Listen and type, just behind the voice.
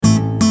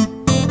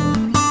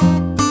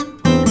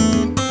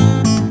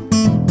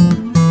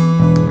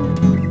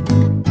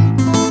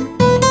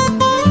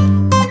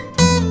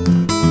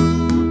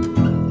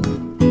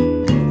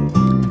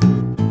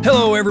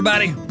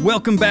everybody.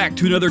 Welcome back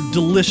to another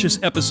delicious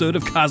episode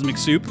of Cosmic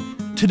Soup.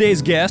 Today's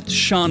guest,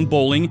 Sean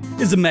Bowling,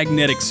 is a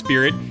magnetic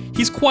spirit.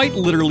 He's quite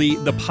literally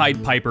the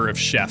Pied Piper of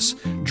chefs,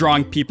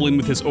 drawing people in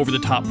with his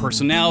over-the-top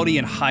personality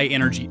and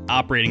high-energy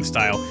operating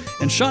style.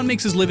 And Sean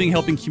makes his living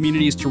helping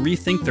communities to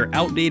rethink their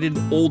outdated,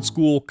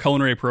 old-school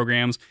culinary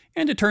programs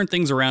and to turn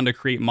things around to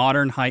create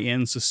modern,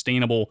 high-end,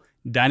 sustainable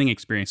dining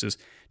experiences.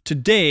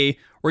 Today,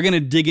 we're going to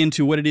dig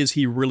into what it is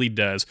he really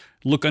does.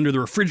 Look under the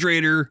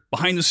refrigerator,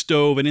 behind the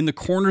stove, and in the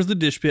corners of the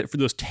dish pit for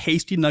those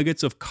tasty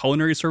nuggets of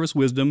culinary service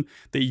wisdom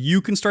that you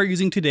can start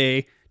using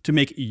today to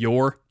make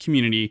your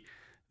community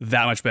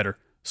that much better.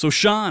 So,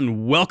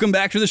 Sean, welcome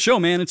back to the show,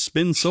 man. It's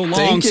been so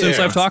long since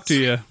I've talked to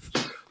you.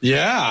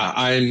 Yeah,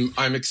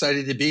 I'm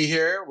excited to be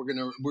here.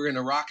 We're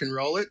gonna rock and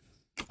roll it.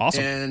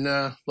 Awesome.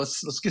 And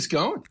let's get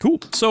going.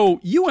 Cool. So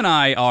you and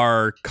I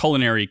are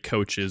culinary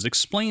coaches.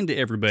 Explain to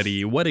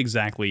everybody what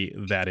exactly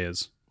that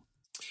is.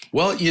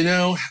 Well,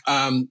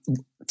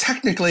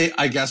 technically,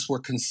 I guess we're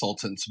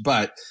consultants,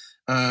 but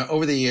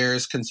over the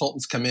years,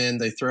 consultants come in,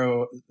 they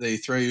throw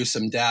you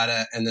some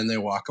data, and then they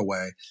walk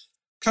away.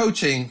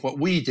 Coaching, what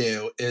we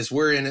do is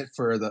we're in it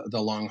for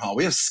the long haul.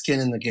 We have skin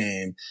in the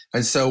game,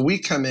 and so we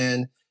come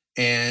in,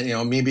 and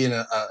me being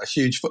a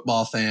huge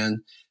football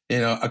fan.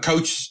 A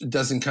coach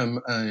doesn't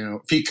come,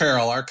 Pete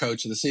Carroll, our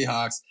coach of the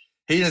Seahawks,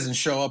 he doesn't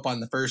show up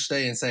on the first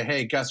day and say,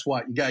 hey, guess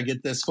what? You got to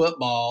get this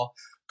football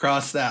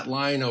across that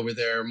line over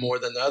there more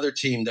than the other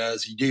team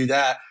does. You do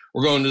that,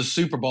 we're going to the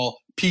Super Bowl.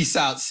 Peace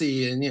out.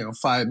 See you in,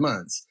 5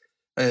 months.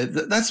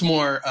 That's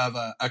more of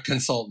a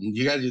consultant.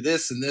 You got to do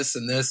this and this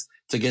and this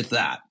to get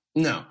that.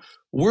 No,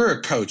 we're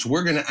a coach.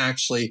 We're going to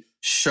actually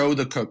show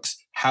the cooks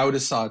how to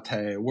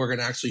saute. We're going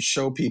to actually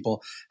show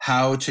people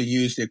how to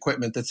use the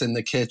equipment that's in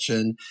the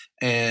kitchen.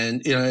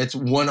 And, it's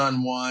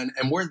one-on-one.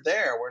 And we're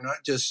there. We're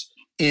not just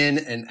in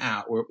and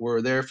out.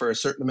 We're there for a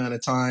certain amount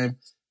of time.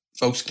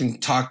 Folks can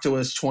talk to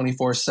us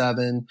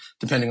 24/7,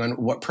 depending on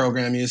what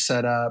program you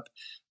set up.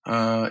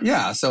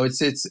 So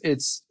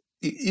it's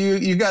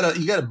you got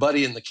a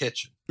buddy in the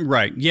kitchen.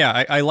 Right.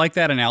 Yeah, I like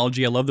that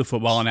analogy. I love the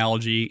football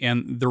analogy.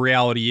 And the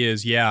reality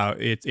is,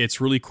 it's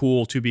really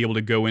cool to be able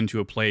to go into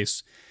a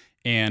place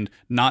and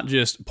not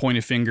just point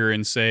a finger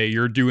and say,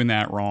 you're doing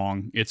that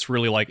wrong. It's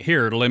really like,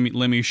 here, let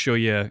me show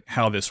you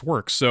how this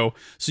works. So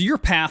your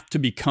path to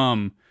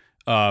become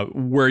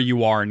where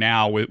you are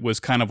now was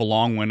kind of a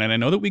long one. And I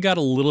know that we got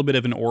a little bit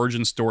of an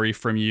origin story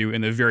from you in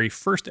the very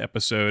first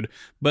episode,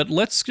 but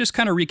let's just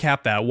kind of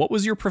recap that. What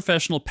was your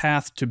professional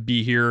path to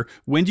be here?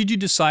 When did you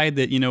decide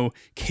that,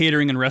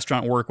 catering and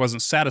restaurant work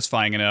wasn't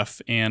satisfying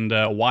enough? And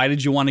why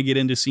did you want to get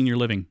into senior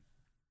living?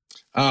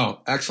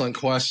 Oh, excellent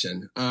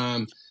question.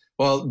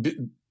 Well,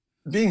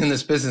 being in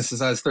this business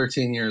since I was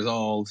 13 years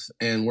old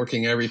and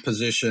working every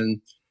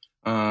position,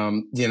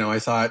 I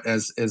thought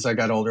as I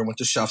got older, went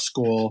to chef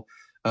school.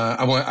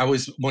 I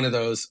was one of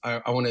those.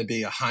 I want to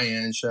be a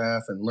high-end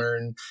chef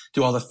and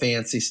do all the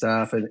fancy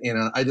stuff.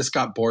 And I just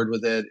got bored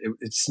with it.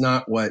 It's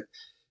not what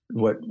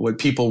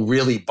people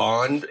really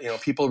bond.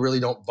 People really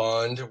don't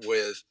bond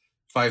with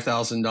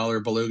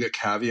 $5,000 beluga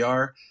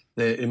caviar.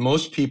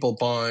 Most people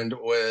bond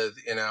with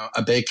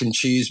a bacon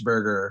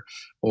cheeseburger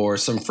or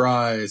some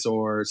fries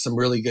or some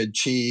really good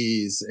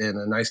cheese and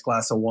a nice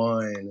glass of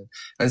wine.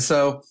 And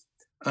so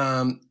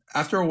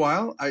after a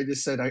while, I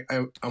just said,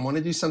 I want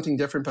to do something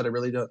different, but I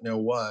really don't know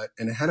what.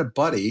 And I had a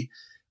buddy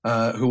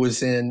who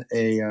was in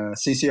a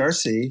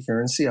CCRC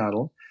here in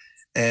Seattle.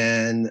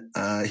 And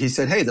he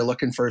said, hey, they're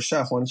looking for a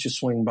chef. Why don't you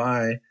swing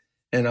by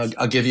and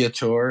I'll give you a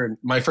tour. And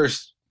my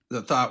first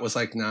thought was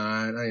like,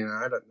 nah,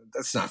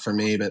 that's not for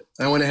me. But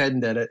I went ahead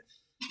and did it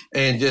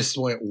and just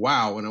went,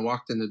 wow. When I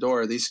walked in the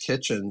door, these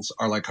kitchens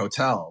are like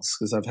hotels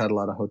because I've had a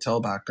lot of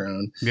hotel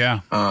background.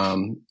 Yeah.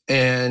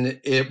 And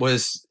it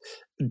was,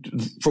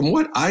 from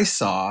what I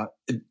saw,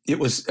 I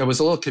was a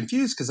little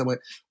confused because I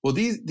went, well,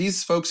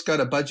 these folks got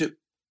a budget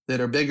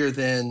that are bigger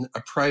than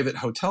a private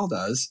hotel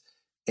does.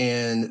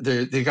 And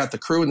they got the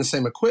crew and the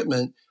same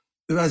equipment.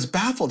 I was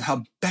baffled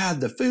how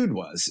bad the food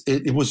was.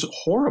 It was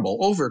horrible,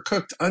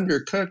 overcooked,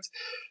 undercooked.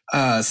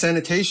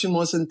 Sanitation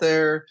wasn't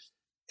there.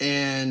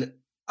 And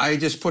I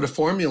just put a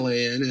formula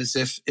in as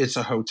if it's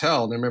a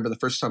hotel. And I remember the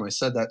first time I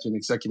said that to an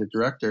executive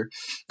director,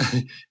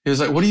 he was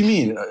like, what do you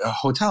mean, a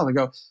hotel? And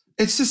I go,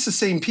 it's just the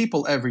same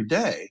people every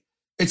day.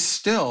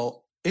 It's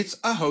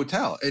a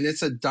hotel and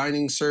it's a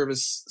dining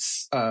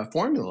service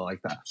formula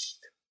like that.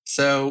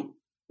 So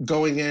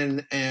going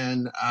in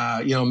and,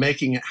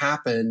 making it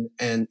happen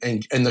and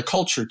the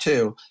culture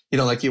too,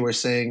 like you were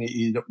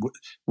saying,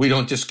 we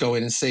don't just go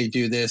in and say,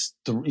 do this,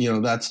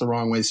 that's the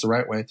wrong way, it's the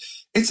right way.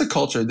 It's a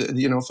culture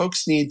that,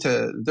 folks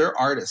they're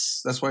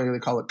artists. That's why they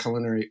call it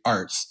culinary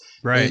arts.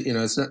 Right.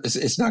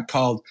 It's not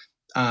called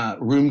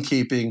room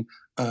keeping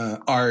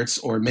arts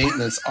or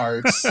maintenance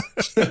arts.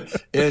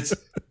 It's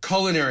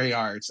culinary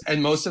arts.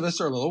 And most of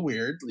us are a little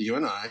weird, you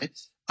and I.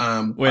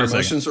 Our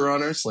emotions are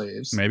on our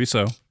sleeves. Maybe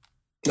so.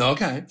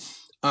 Okay.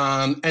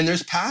 And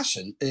there's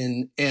passion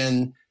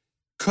in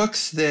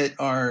cooks that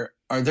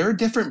they're a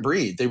different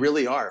breed. They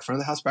really are. Front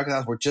of the house, back of the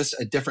house, we're just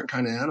a different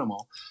kind of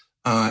animal.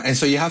 And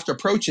so you have to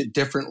approach it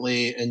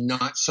differently and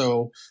not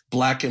so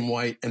black and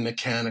white and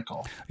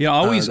mechanical. Yeah,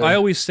 I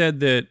always said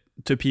that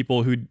to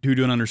people who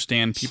don't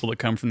understand people that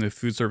come from the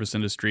food service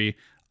industry.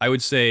 I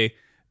would say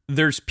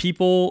there's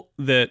people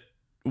that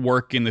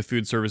work in the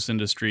food service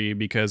industry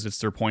because it's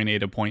their point A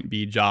to point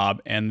B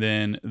job, and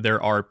then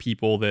there are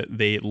people that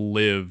they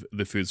live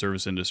the food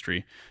service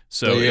industry.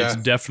 So it's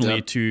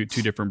definitely two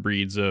different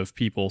breeds of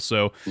people.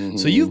 So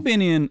you've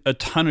been in a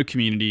ton of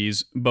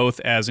communities, both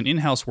as an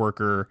in-house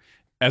worker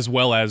as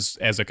well as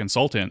a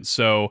consultant.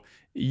 So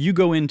you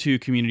go into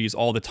communities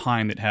all the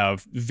time that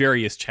have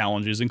various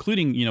challenges,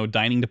 including,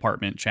 dining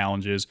department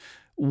challenges.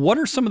 What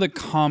are some of the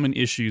common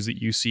issues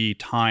that you see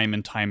time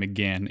and time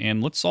again?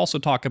 And let's also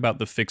talk about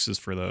the fixes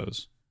for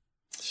those.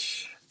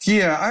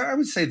 Yeah, I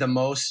would say the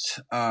most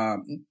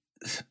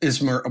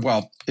is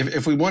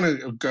if we want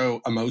to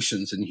go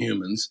emotions and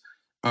humans,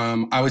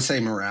 I would say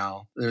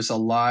morale. There's a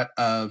lot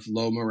of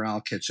low morale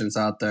kitchens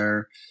out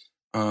there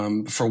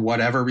for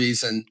whatever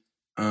reason.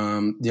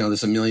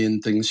 There's a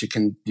million things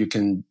you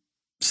can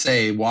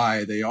say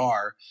why they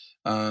are.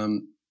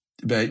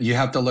 But you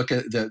have to look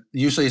at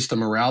usually it's the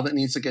morale that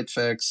needs to get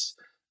fixed.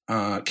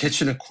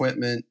 Kitchen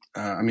equipment.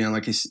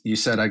 Like you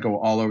said, I go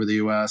all over the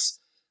U.S.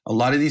 A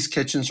lot of these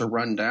kitchens are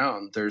run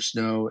down.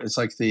 It's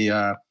like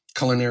the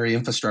culinary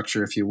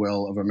infrastructure, if you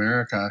will, of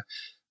America.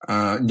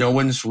 No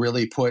one's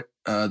really put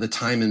the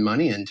time and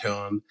money into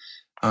them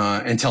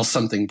until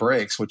something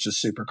breaks, which is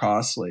super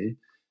costly.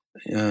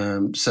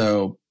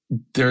 So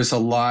there's a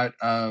lot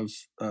of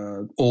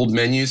old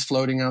menus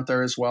floating out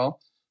there as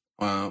well.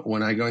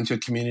 When I go into a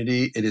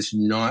community, it is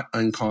not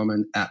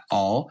uncommon at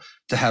all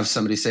to have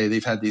somebody say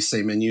they've had these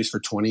same menus for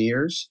 20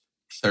 years,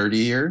 30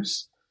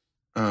 years.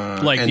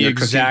 Like the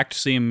exact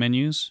same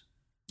menus?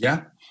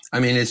 Yeah.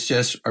 It's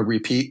just a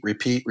repeat.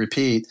 Because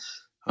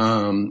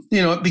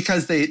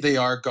they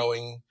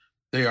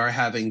are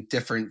having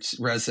different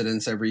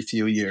residents every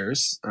few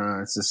years.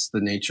 It's just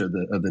the nature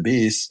of the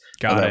beast.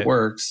 That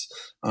works.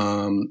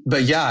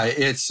 But yeah,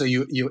 it's so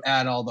you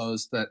add all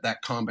those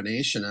that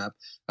combination up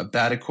of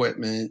bad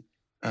equipment,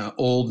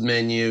 old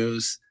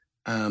menus.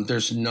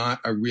 There's not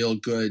a real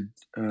good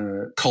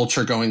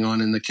culture going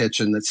on in the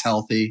kitchen that's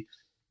healthy,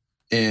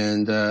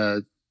 and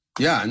and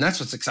that's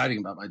what's exciting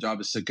about my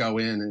job is to go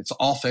in and it's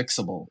all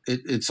fixable.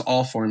 It's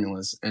all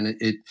formulas, and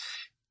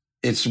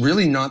it's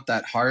really not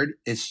that hard.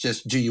 It's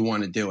just, do you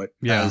want to do it?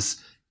 Yeah.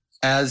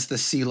 As the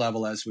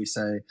C-level, as we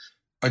say,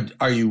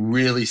 are you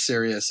really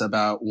serious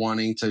about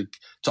wanting to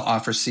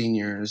offer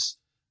seniors,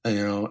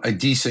 a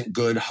decent,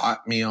 good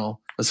hot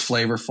meal that's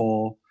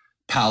flavorful,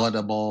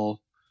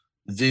 palatable,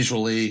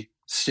 visually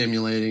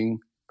stimulating,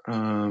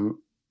 and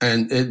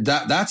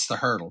that's the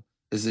hurdle.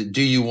 Is that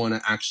do you want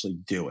to actually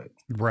do it?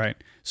 Right.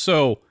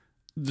 So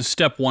the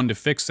step one to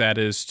fix that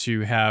is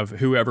to have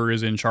whoever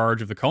is in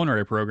charge of the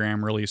culinary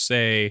program really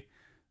say,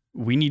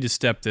 we need to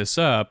step this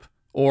up.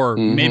 Or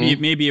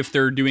maybe if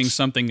they're doing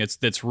something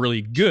that's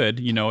really good,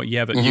 you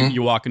have it,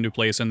 you walk into a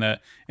place and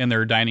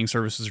their dining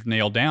services are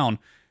nailed down.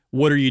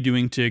 What are you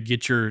doing to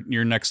get your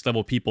next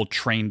level people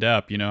trained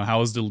up?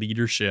 How is the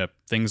leadership?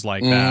 Things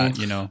like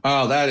that.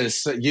 Oh, that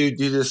is you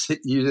just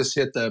hit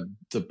the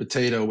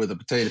potato with a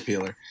potato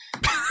peeler.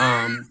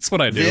 That's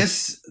what I do.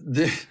 Here's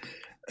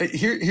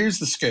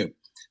the scoop.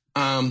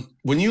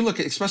 When you look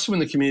at, especially when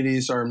the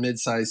communities are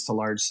mid-size to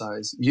large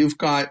size, you've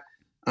got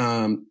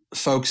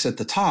folks at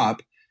the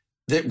top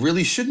that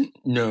really shouldn't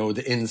know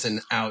the ins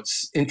and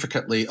outs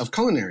intricately of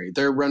culinary.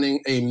 They're running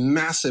a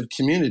massive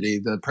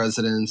community, the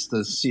presidents, the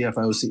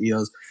CFOs,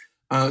 CEOs.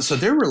 So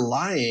they're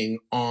relying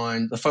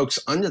on the folks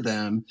under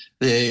them,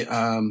 the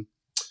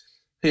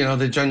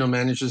general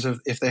managers,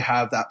 if they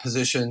have that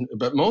position,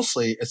 but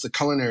mostly it's the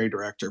culinary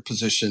director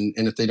position.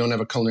 And if they don't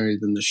have a culinary,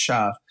 then the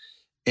chef.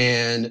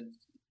 And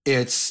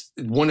it's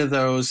one of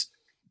those,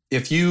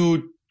 if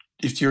you're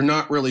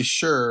not really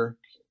sure,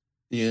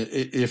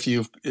 if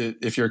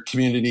your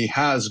community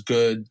has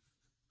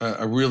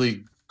a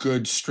really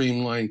good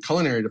streamlined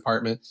culinary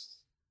department,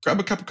 grab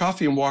a cup of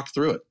coffee and walk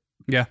through it.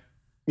 Yeah.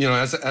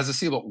 As a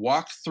CFO,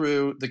 walk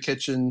through the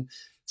kitchen,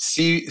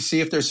 see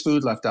if there's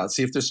food left out,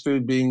 see if there's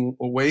food being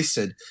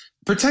wasted.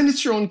 Pretend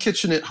it's your own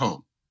kitchen at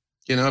home.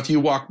 If you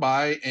walk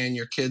by and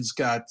your kid's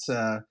got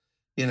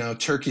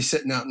turkey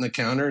sitting out on the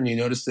counter and you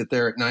notice that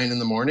they're at 9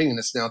 a.m. and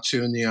it's now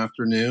 2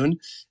 p.m,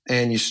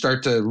 and you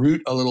start to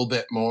root a little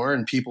bit more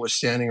and people are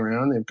standing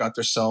around, they've got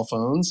their cell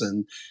phones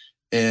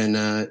and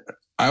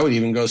I would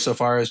even go so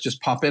far as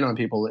just pop in on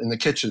people in the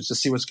kitchens to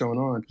see what's going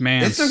on.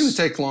 Man, it's not going to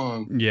take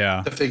long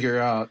to figure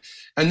out.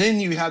 And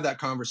then you have that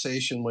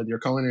conversation with your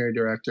culinary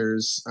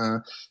directors.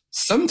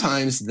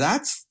 Sometimes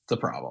that's the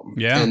problem.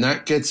 Yeah. And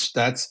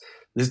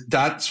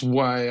that's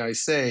why I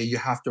say you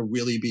have to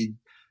really be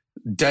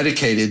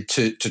dedicated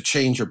to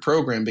change your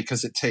program,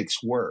 because it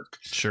takes work.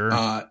 Sure.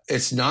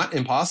 It's not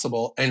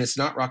impossible and it's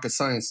not rocket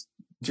science.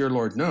 Dear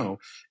Lord, no.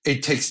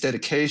 It takes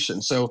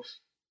dedication. So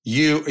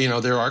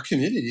there are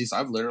communities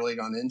I've literally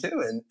gone into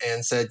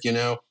and said,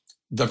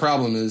 the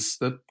problem is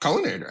the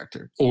culinary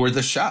director or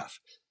the chef.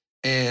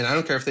 And I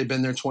don't care if they've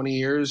been there 20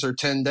 years or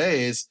 10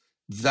 days,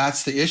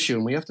 that's the issue.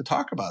 And we have to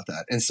talk about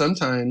that. And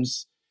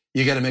sometimes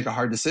you got to make a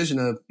hard decision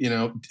of,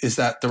 is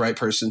that the right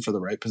person for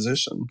the right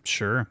position?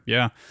 Sure.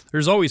 Yeah.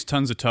 There's always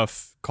tons of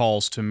tough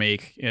calls to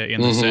make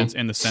in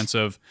the sense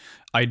of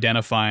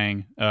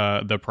identifying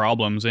the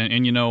problems.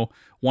 And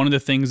one of the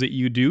things that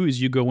you do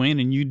is you go in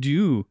and you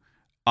do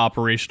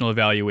operational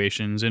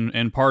evaluations,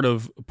 and part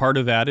of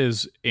that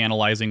is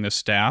analyzing the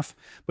staff,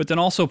 but then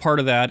also part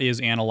of that is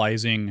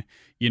analyzing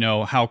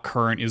how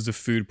current is the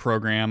food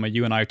program.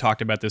 You and I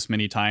talked about this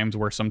many times,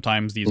 where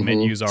sometimes these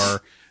menus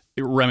are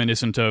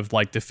reminiscent of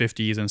like the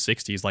 50s and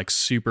 60s, like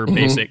super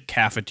basic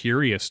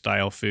cafeteria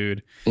style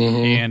food.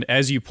 And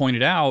as you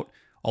pointed out,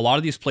 a lot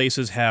of these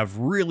places have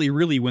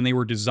really, when they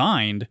were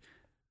designed,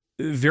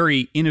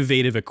 very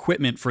innovative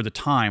equipment for the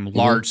time,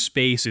 large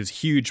spaces,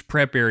 huge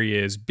prep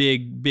areas,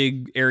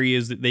 big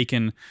areas that they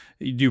can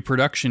do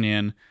production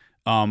in.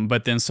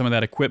 But then some of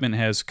that equipment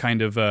has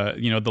kind of,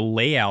 the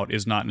layout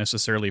is not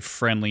necessarily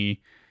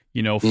friendly,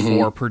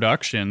 for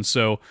production.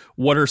 So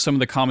what are some of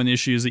the common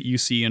issues that you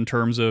see in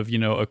terms of,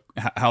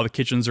 how the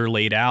kitchens are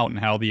laid out and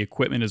how the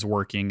equipment is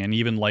working, and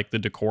even like the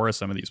decor of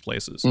some of these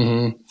places?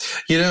 I've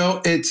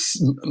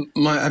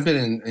been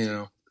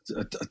in,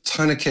 a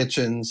ton of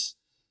kitchens,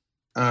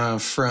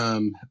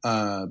 from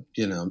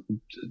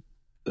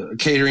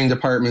catering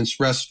departments,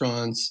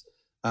 restaurants,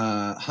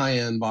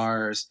 high-end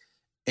bars,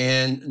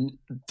 and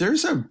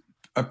there's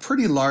a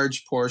pretty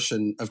large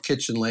portion of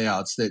kitchen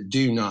layouts that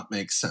do not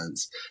make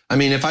sense. I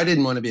mean, if I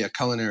didn't want to be a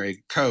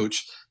culinary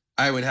coach,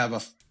 I would have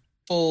a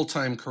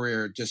full-time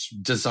career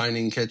just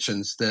designing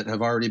kitchens that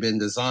have already been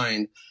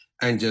designed,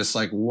 and just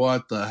like,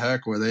 what the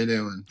heck were they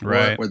doing?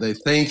 Right. What were they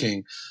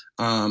thinking?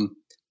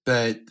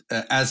 But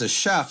as a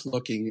chef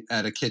looking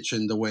at a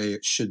kitchen the way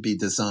it should be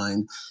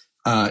designed,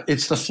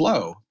 it's the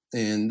flow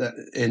and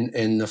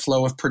the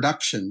flow of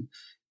production.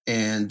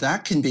 And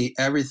that can be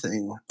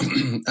everything.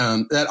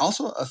 That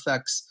also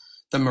affects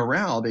the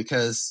morale,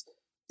 because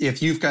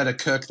if you've got a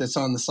cook that's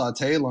on the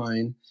saute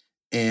line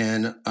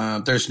and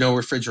there's no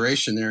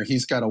refrigeration there,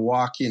 he's got to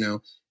walk,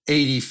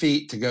 80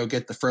 feet to go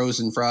get the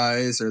frozen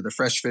fries or the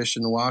fresh fish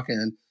in the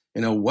walk-in.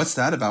 What's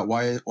that about?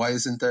 Why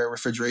isn't there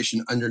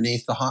refrigeration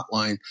underneath the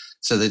hotline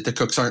so that the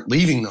cooks aren't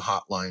leaving the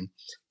hotline?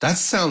 That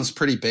sounds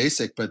pretty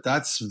basic, but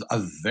that's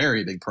a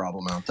very big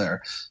problem out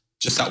there.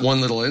 Just that one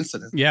little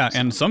incident. Yeah,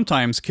 and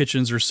sometimes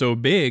kitchens are so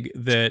big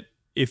that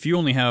if you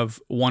only have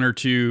one or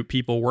two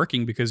people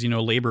working, because,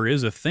 labor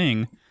is a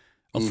thing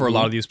for a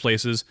lot of these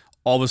places,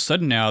 all of a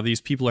sudden now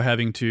these people are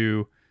having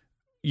to,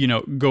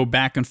 go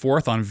back and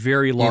forth on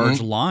very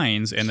large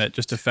lines, and that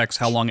just affects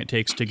how long it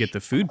takes to get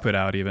the food put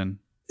out even.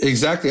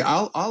 Exactly.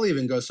 I'll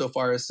even go so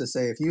far as to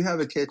say, if you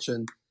have a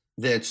kitchen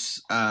that's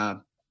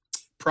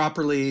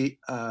properly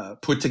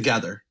put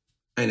together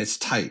and it's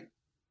tight,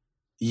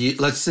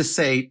 let's just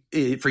say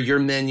for your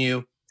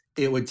menu,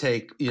 it would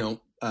take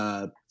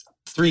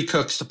 3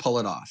 cooks to pull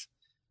it off.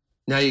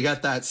 Now you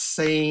got that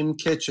same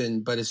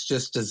kitchen, but it's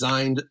just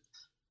designed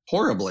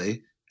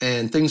horribly,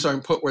 and things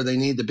aren't put where they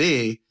need to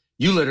be.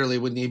 You literally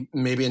would need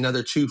maybe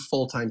another 2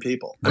 full-time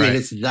people. I mean,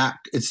 it's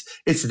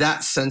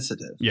that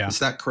sensitive. Yeah. It's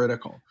that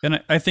critical.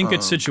 And I think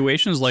it's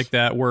situations like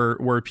that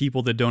where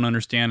people that don't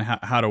understand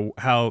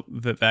how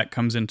that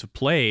comes into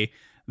play,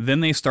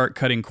 then they start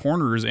cutting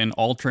corners and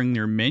altering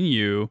their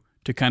menu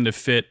to kind of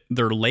fit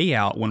their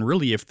layout, when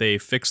really if they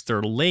fix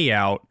their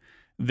layout,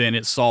 then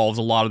it solves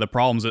a lot of the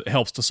problems. It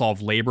helps to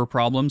solve labor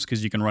problems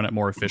because you can run it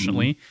more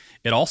efficiently.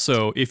 It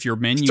also, if your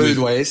menu food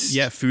waste.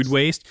 Yeah, food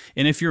waste.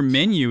 And if your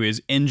menu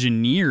is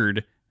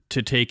engineered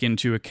to take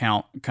into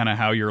account kind of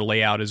how your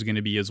layout is going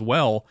to be as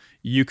well,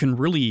 you can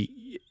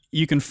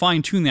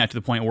fine tune that to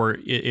the point where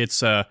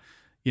it's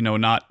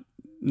not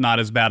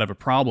as bad of a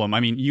problem. I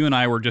mean, you and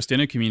I were just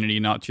in a community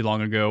not too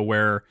long ago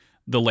where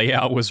the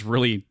layout was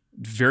really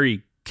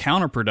very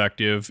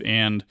counterproductive,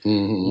 and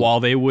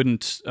while they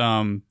wouldn't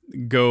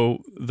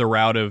go the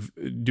route of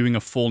doing a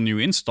full new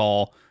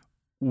install,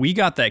 we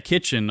got that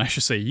kitchen. I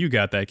should say you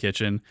got that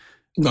kitchen.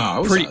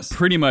 No,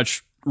 pretty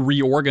much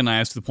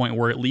reorganized to the point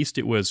where at least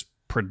it was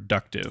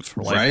productive.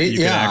 Like, right?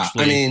 Yeah.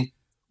 I mean,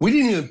 we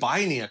didn't even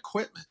buy any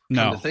equipment.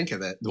 No. To think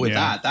of it with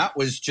that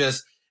was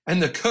just,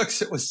 and the cooks,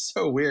 it was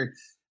so weird.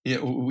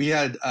 We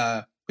had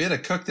a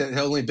cook that had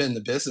only been in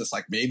the business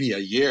like maybe a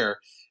year.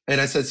 And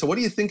I said, so what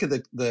do you think of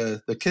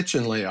the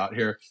kitchen layout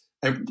here?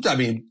 I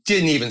mean,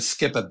 didn't even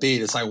skip a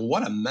beat. It's like,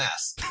 what a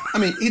mess. I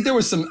mean, there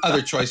was some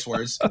other choice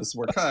words because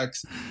we're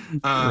cooks.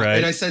 Right.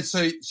 And I said,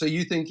 so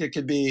you think it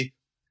could be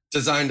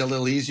designed a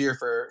little easier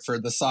for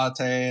the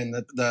saute and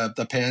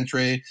the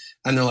pantry?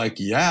 And they're like,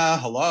 yeah,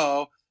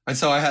 hello. And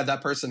so I had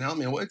that person help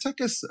me. Well, it took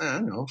us, I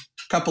don't know,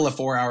 a couple of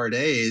 4-hour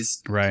days.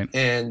 Right.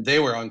 And they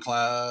were on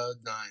cloud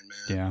 9,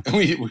 man.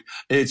 Yeah.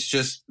 It's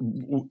just,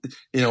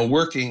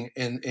 working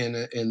in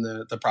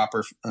the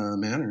proper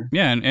manner.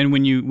 Yeah. And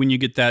when you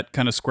get that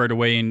kind of squared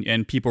away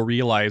and people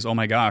realize, oh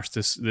my gosh,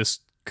 this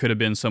could have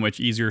been so much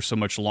easier so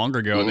much longer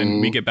ago, then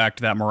we get back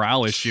to that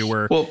morale issue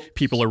where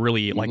people are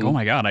really like, oh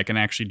my God, I can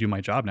actually do my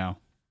job now.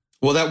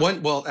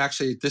 Well,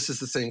 actually, this is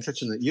the same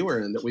kitchen that you were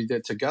in that we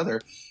did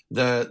together.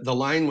 The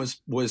line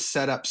was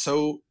set up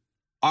so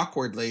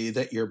awkwardly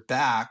that your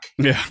back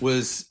Yeah.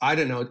 was, I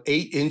don't know,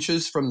 8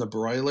 inches from the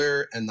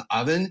broiler and the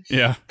oven.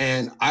 Yeah.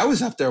 And I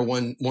was up there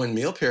one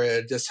meal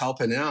period just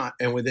helping out,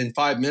 and within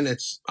 5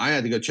 minutes, I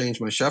had to go change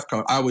my chef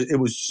coat.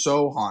 It was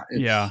so hot.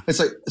 And Yeah. it's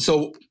like,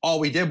 so all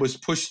we did was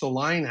push the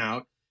line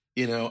out,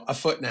 1.5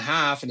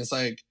 feet, and it's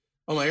like,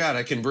 oh my God,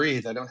 I can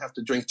breathe. I don't have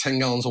to drink 10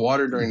 gallons of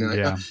water during the night.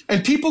 Yeah.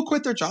 And people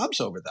quit their jobs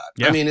over that.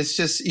 Yeah. I mean, it's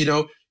just,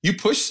 you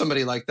push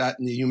somebody like that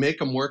and you make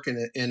them work in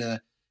a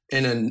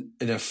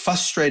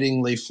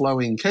frustratingly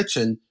flowing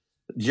kitchen.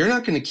 You're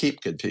not going to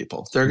keep good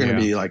people. They're going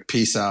to be like,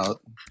 peace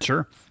out.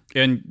 Sure.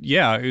 And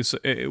yeah,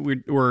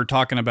 we're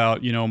talking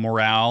about,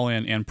 morale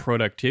and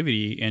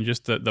productivity and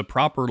just the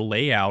proper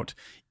layout.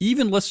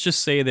 Even let's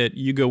just say that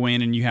you go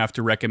in and you have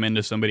to recommend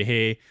to somebody,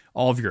 hey,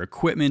 all of your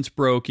equipment's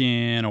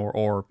broken,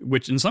 or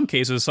which in some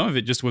cases, some of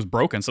it just was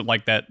broken. Something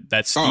like that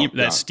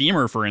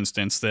steamer, for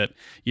instance, that,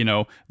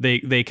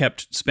 they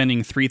kept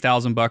spending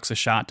 $3,000 a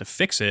shot to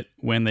fix it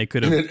when they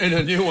could have. And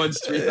a new one's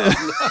 $3,000.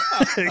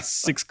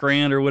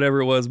 $6,000 or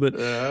whatever it was.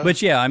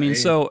 But yeah, I mean,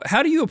 so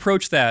how do you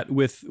approach that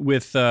with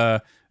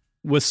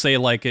say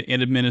like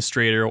an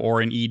administrator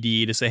or an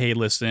ED to say, hey,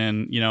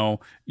 listen,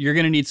 you're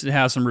going to need to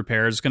have some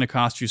repairs. It's going to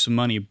cost you some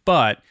money,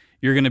 but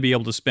you're going to be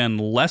able to spend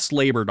less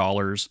labor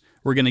dollars.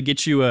 We're going to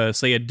get you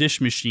a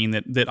dish machine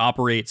that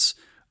operates,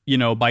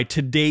 by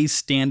today's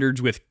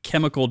standards with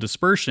chemical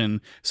dispersion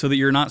so that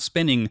you're not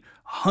spending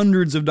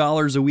hundreds of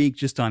dollars a week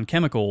just on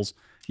chemicals.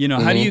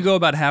 How do you go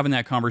about having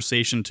that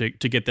conversation to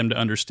get them to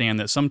understand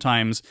that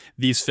sometimes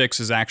these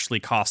fixes actually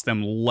cost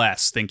them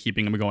less than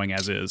keeping them going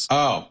as is?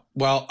 Oh,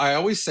 well, I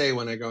always say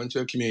when I go into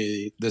a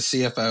community, the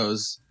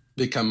CFOs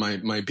become my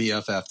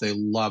BFF. They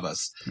love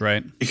us.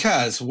 Right.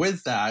 Because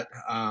with that,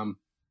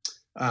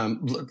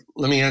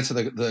 let me answer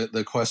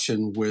the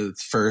question with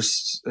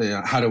first,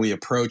 how do we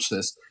approach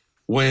this?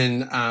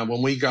 When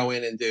we go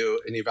in and do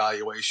an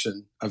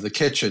evaluation of the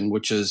kitchen,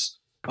 which is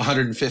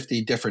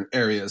 150 different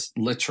areas,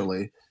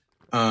 literally,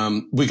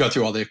 we go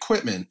through all the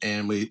equipment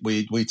and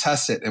we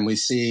test it and we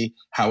see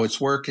how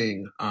it's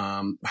working,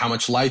 how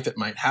much life it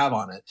might have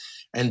on it.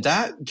 And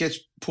that gets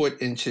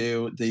put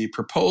into the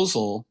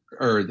proposal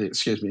or the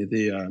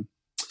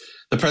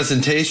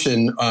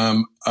presentation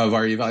of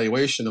our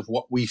evaluation of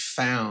what we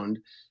found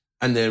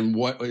and then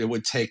what it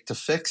would take to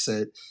fix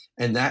it.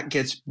 And that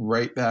gets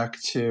right back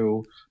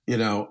to,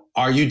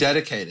 are you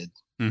dedicated?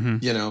 Mm-hmm.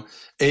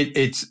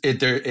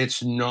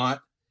 It's not,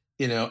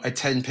 a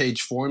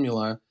 10-page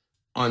formula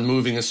on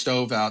moving a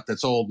stove out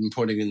that's old and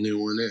putting a new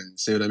one in.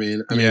 See what I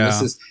mean?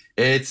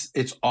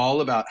 It's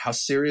all about how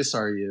serious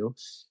are you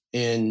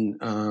and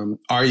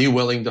are you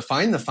willing to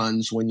find the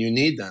funds when you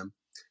need them?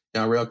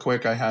 Now, real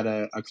quick, I had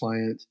a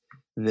client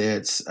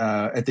that's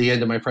at the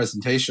end of my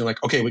presentation,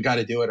 like, okay, we got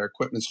to do it. Our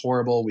equipment's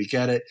horrible. We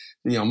get it.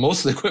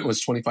 Most of the equipment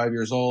was 25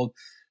 years old.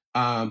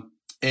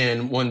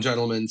 And one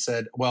gentleman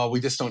said, well, we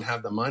just don't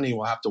have the money.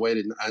 We'll have to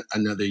wait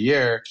another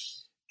year.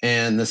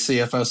 And the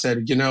CFO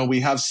said, we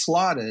have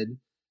slotted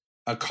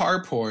a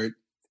carport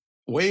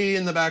way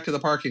in the back of the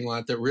parking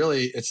lot that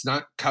really it's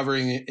not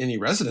covering any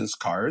residence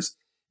cars.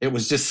 It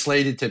was just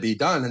slated to be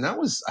done. And that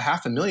was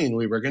 $500,000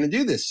 we were going to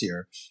do this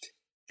year.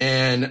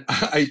 And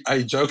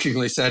I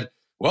jokingly said,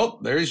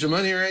 well, there's your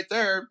money right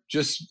there.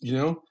 Just,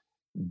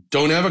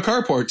 don't have a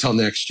carport till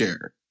next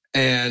year.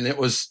 And it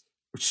was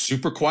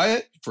super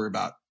quiet for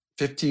about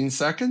 15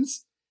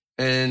 seconds.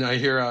 And I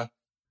hear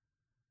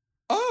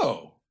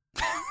oh,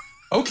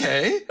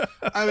 okay.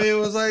 I mean, it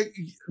was like,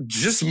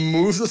 just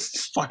move the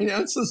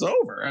finances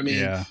over. I mean,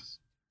 yeah.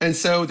 And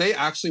so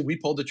we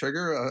pulled the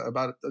trigger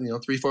about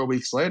 3-4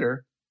 weeks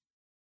later.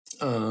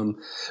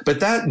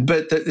 But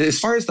as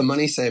far as the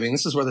money saving,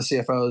 this is where the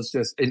CFO is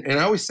just, and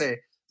I always say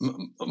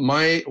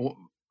my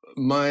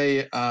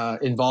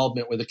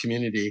involvement with the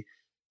community,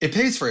 it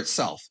pays for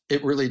itself.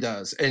 It really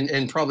does.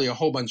 And probably a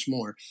whole bunch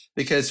more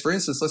because, for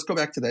instance, let's go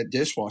back to that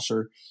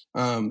dishwasher.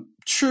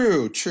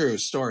 True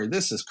story.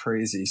 This is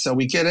crazy. So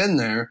we get in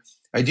there,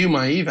 I do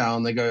my eval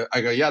and I go,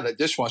 yeah, that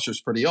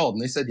dishwasher's pretty old.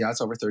 And they said, yeah,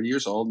 it's over 30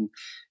 years old.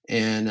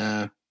 And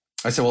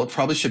I said, well, it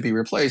probably should be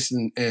replaced.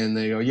 And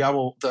they go, yeah,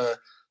 well,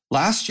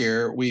 last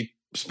year we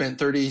spent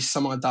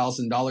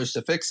 $30,000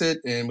 to fix it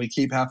and we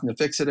keep having to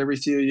fix it every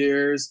few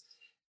years.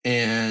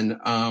 And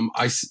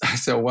I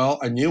said, well,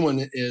 a new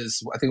one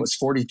is, I think it was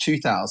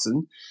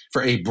 $42,000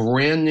 for a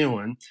brand new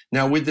one.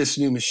 Now with this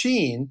new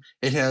machine,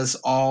 it has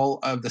all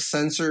of the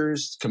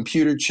sensors,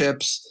 computer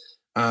chips,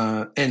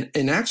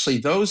 and actually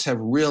those have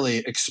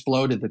really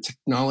exploded the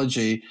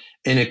technology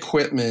and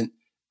equipment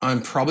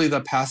on probably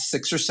the past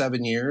 6 or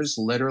 7 years.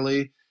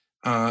 Literally,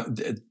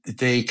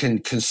 they can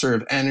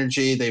conserve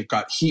energy. They've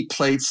got heat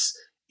plates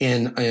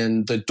in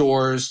the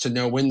doors to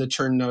know when to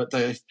turn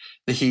the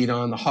heat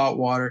on, the hot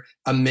water.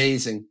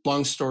 Amazing.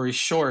 Long story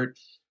short,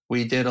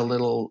 we did a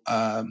little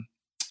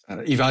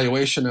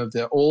evaluation of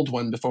the old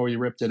one before we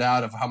ripped it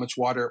out of how much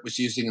water it was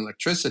using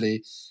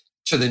electricity.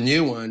 to the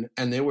new one,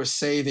 and they were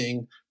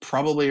saving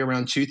probably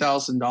around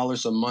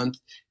 $2,000 a month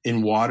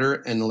in water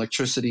and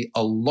electricity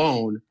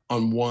alone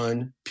on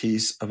one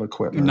piece of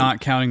equipment. Not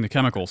counting the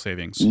chemical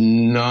savings.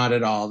 Not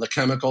at all. The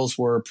chemicals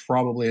were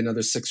probably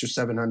another $600 or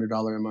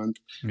 $700 a month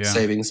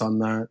savings on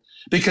that,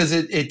 because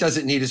it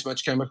doesn't need as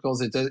much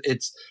chemicals.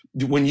 It's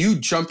when you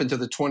jump into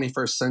the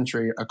 21st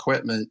century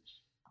equipment,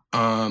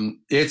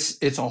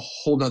 it's a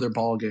whole nother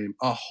ball game,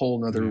 a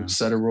whole nother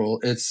set of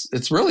rules.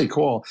 It's really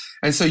cool.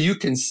 And so you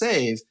can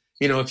save,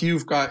 if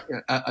you've got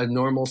a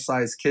normal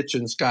sized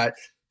kitchen's got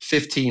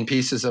 15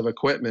 pieces of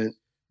equipment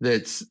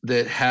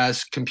that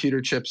has computer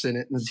chips in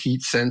it and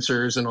heat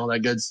sensors and all that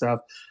good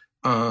stuff.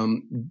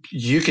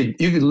 You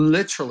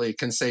literally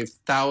can save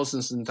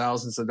thousands and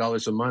thousands of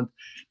dollars a month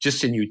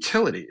just in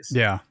utilities.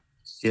 Yeah.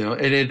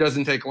 And it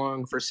doesn't take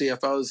long for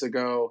CFOs to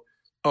go,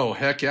 oh,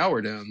 heck yeah,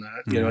 we're doing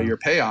that. Your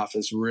payoff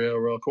is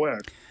real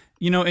quick.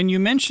 And you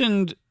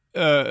mentioned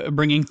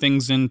bringing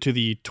things into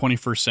the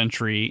 21st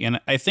century,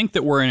 and I think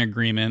that we're in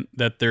agreement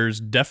that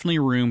there's definitely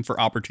room for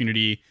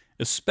opportunity,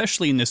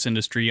 especially in this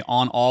industry,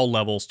 on all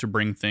levels to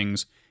bring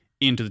things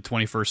into the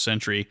 21st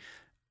century.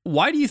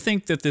 Why do you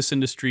think that this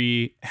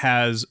industry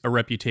has a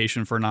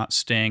reputation for not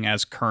staying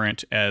as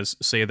current as,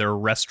 say, their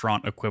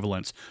restaurant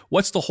equivalents?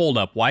 What's the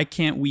holdup? Why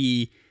can't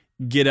we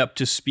get up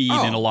to speed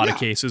in a lot of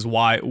cases?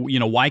 Why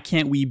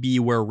can't we be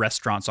where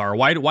restaurants are?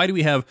 Why do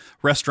we have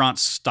restaurant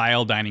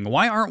style dining?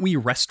 Why aren't we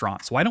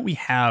restaurants? Why don't we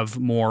have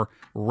more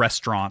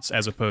restaurants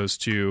as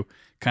opposed to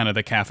kind of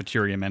the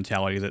cafeteria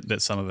mentality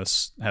that some of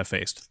us have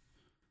faced?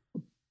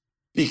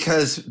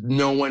 Because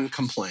no one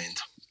complained.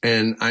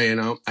 And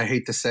I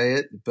hate to say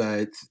it,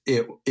 but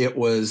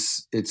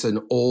it's an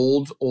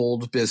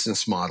old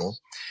business model,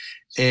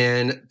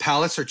 and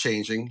palates are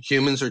changing.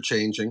 Humans are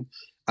changing.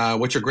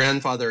 What your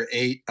grandfather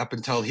ate up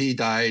until he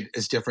died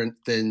is different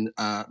than,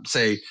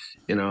 say,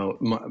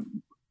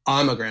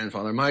 I'm a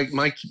grandfather.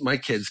 My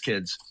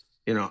kids.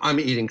 I'm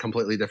eating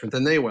completely different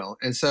than they will.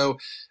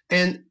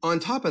 And on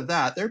top of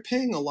that, they're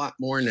paying a lot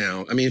more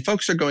now. I mean,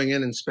 folks are going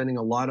in and spending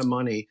a lot of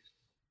money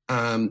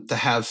to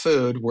have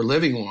food. We're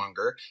living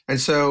longer. And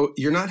so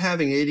you're not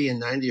having 80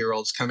 and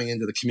 90-year-olds coming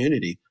into the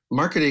community.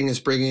 Marketing is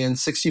bringing in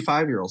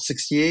 65-year-olds,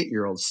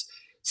 68-year-olds,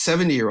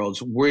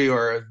 70-year-olds. We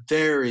are a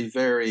very,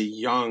 very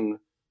young,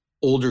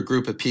 older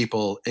group of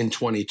people in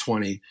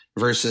 2020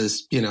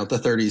 versus, the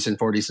 30s and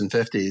 40s and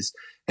 50s.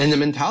 And the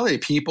mentality,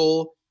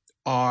 people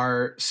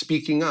are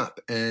speaking up,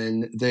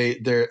 and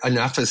they're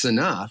enough is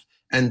enough.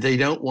 And they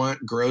don't want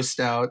grossed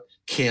out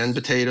canned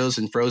potatoes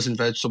and frozen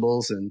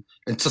vegetables and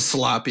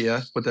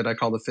tilapia. What did I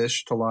call the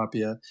fish?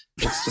 Tilapia.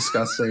 It's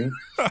disgusting.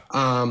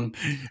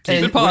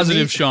 Keep it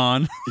positive,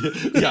 Sean.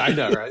 Yeah, I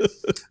know, right?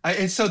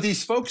 And so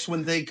these folks,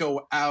 when they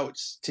go out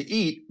to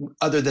eat,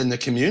 other than the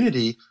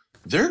community,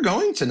 they're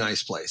going to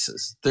nice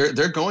places.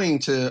 They're going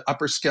to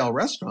upper scale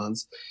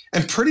restaurants,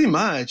 and pretty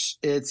much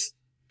it's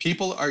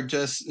people are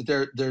just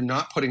they're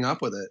not putting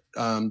up with it.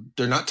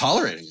 They're not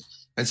tolerating it.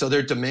 And so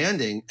they're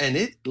demanding, and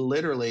it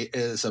literally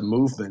is a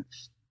movement.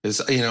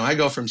 I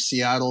go from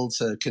Seattle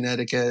to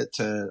Connecticut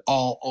to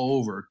all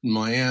over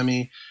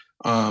Miami,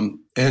 and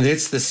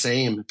it's the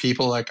same.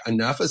 People like,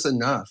 enough is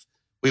enough.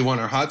 We want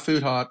our hot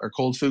food hot, our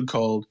cold food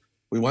cold.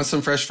 We want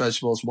some fresh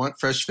vegetables, want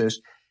fresh fish,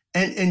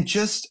 and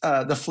just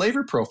the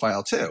flavor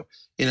profile too.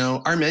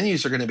 Our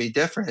menus are going to be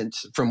different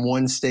from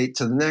one state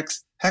to the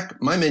next. Heck,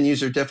 my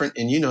menus are different,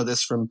 and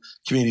this from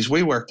communities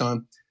we worked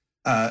on.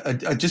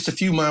 Just a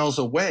few miles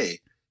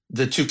away,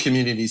 the two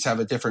communities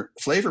have a different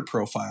flavor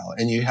profile,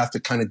 and you have to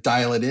kind of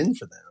dial it in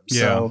for them.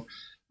 Yeah.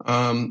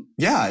 So,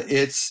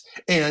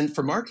 and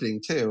for marketing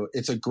too,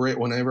 it's a great,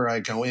 whenever I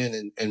go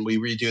in and we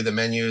redo the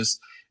menus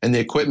and the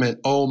equipment,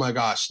 oh my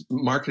gosh,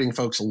 marketing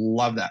folks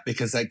love that,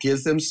 because that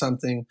gives them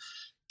something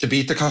to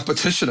beat the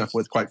competition up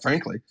with, quite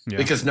frankly,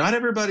 because not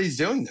everybody's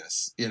doing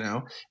this,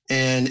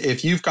 and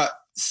if you've got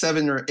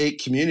 7 or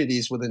 8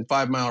 communities within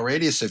 5-mile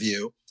radius of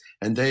you,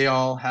 and they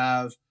all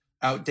have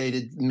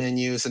outdated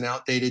menus and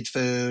outdated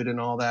food and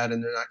all that,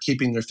 and they're not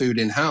keeping their food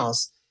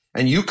in-house,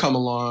 and you come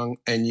along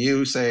and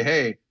you say,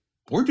 hey,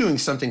 we're doing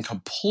something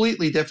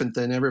completely different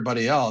than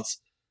everybody else.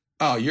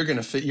 Oh, you're going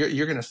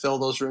to fill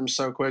those rooms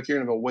so quick. You're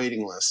going to have a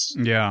waiting list.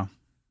 Yeah.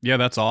 Yeah,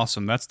 that's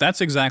awesome.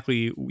 That's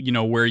exactly,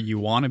 where you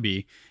want to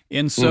be.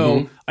 And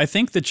so I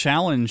think the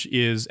challenge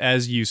is,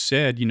 as you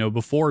said,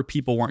 before,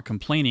 people weren't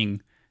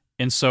complaining.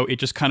 And so it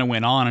just kind of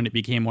went on, and it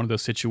became one of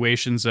those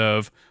situations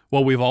of,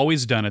 well, we've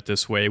always done it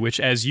this way, which,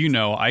 as you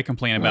know, I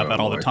complain about that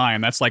all the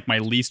time. That's like my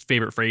least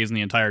favorite phrase in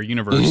the entire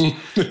universe.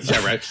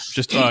 Yeah, right.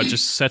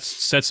 Just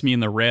sets me in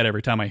the red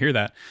every time I hear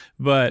that.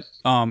 But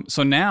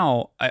so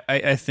now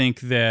I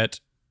think that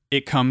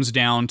it comes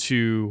down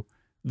to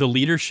the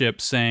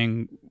leadership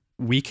saying,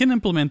 we can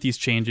implement these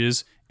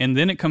changes. And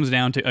then it comes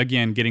down to,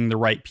 again, getting the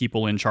right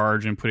people in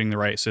charge and putting the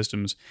right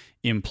systems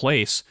in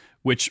place,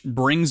 which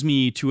brings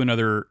me to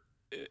another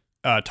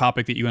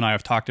topic that you and I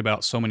have talked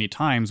about so many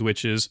times,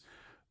 which is,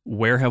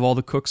 where have all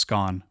the cooks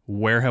gone?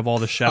 Where have all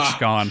the chefs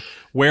gone?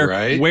 Where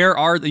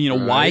are the,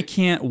 why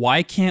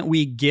can't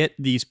we get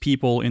these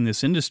people in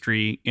this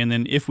industry? And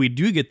then if we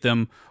do get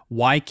them,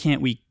 why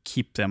can't we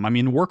keep them? I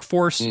mean,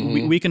 workforce,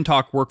 we can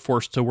talk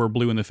workforce till we're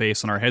blue in the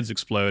face and our heads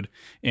explode.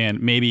 And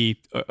maybe,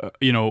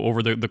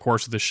 over the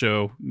course of the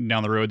show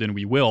down the road, then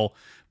we will.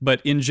 But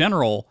in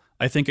general,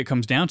 I think it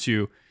comes down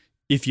to,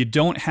 if you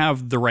don't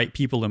have the right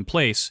people in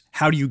place,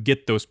 how do you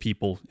get those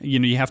people?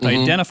 You have to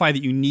identify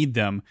that you need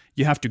them.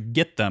 You have to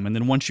get them, and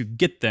then once you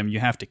get them,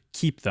 you have to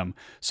keep them.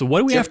 So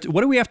what do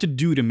we have to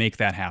do to make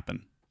that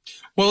happen?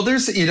 Well,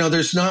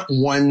 there's not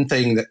one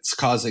thing that's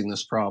causing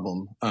this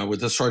problem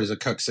with the shortage of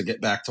cooks. To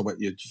get back to what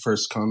you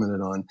first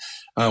commented on,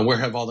 where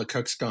have all the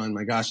cooks gone?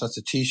 My gosh, that's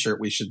a T-shirt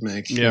we should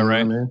make. Yeah,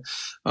 right.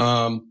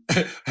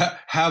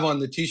 Have on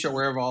the T-shirt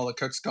where have all the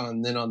cooks gone?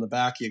 And then on the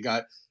back, you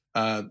got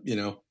the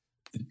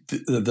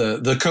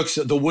cooks,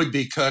 the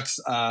would-be cooks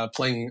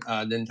playing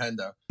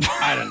Nintendo.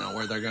 I don't know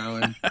where they're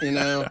going,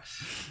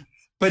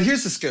 But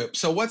here's the scoop.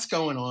 So what's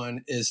going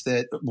on is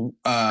that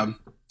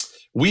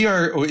we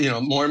are,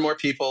 more and more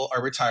people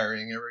are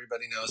retiring.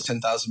 Everybody knows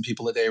 10,000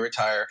 people a day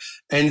retire.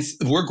 And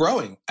we're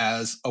growing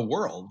as a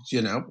world.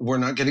 We're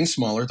not getting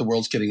smaller. The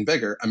world's getting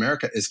bigger.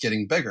 America is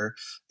getting bigger.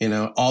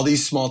 All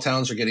these small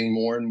towns are getting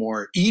more and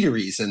more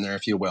eateries in there,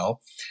 if you will.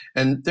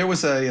 And there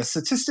was a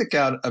statistic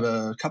out of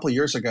a couple of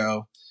years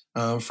ago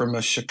from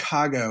a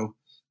Chicago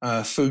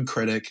food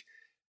critic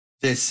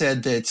that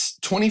said that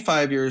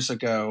 25 years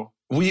ago,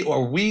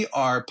 we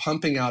are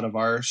pumping out of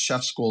our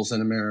chef schools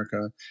in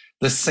America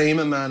the same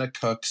amount of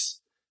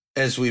cooks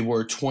as we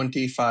were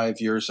 25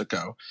 years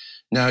ago.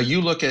 Now, you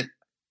look at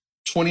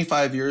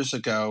 25 years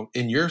ago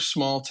in your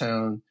small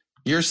town,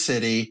 your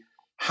city,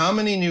 how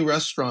many new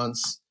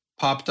restaurants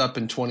popped up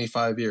in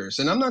 25 years?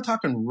 And I'm not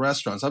talking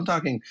restaurants. I'm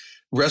talking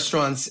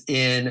restaurants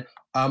in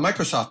a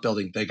Microsoft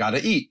building. They got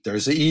to eat.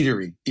 There's an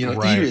eatery,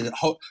 right.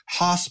 Eatery,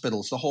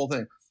 hospitals, the whole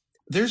thing.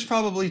 There's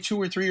probably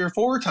 2 or 3 or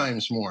 4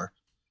 times more.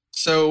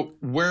 So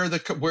where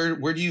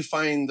do you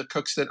find the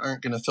cooks that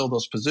aren't going to fill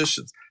those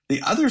positions? The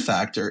other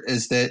factor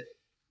is that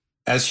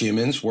as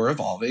humans, we're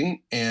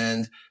evolving,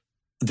 and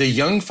the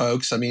young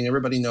folks,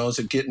 everybody knows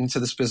that getting into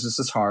this business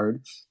is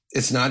hard.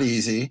 It's not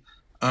easy.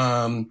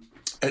 And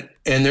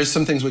there's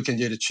some things we can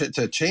do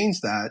to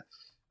change that.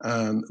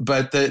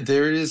 But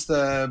there is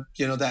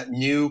that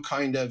new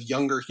kind of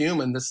younger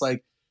human that's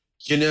like,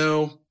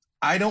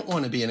 I don't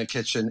want to be in a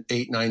kitchen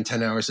 8, 9,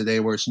 10 hours a day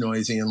where it's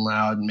noisy and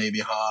loud and maybe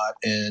hot,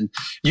 and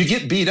you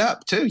get beat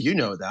up too.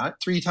 That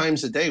 3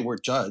 times a day we're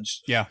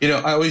judged. Yeah.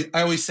 I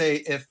always say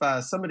if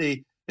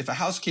a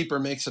housekeeper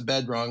makes a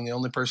bed wrong, the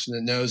only person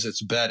that knows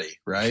it's Betty,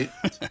 right?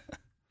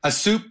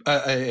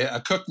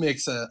 A cook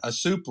makes a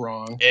soup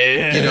wrong.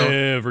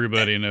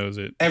 Everybody knows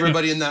it.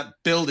 Everybody in that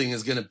building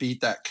is going to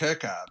beat that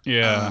cook up.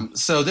 Yeah.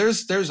 So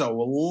there's a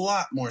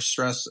lot more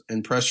stress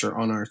and pressure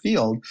on our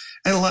field,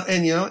 and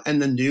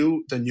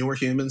the newer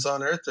humans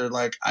on Earth, they're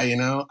like, I'm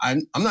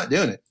not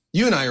doing it.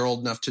 You and I are old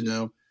enough to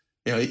know,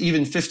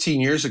 even 15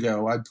 years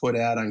ago, I'd put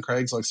ad on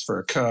Craigslist for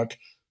a cook.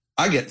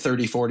 I get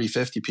 30, 40,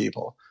 50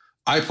 people.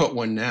 I put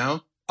one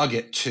now. I'll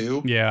get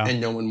 2, and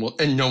no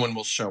one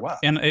will show up.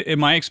 And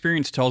my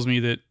experience tells me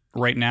that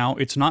right now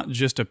it's not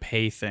just a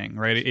pay thing,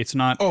 right? It's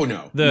not. Oh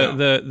no.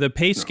 The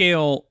pay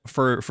scale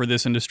for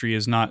this industry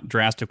is not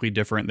drastically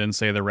different than,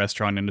 say, the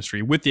restaurant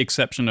industry, with the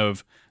exception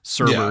of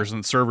servers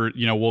and server.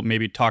 We'll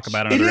maybe talk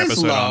about another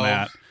episode on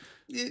that.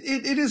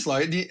 It is low,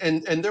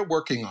 and they're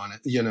working on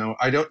it.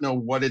 I don't know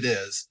what it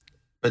is.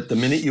 But the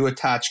minute you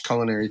attach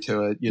culinary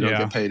to it, you don't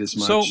get paid as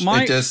much. So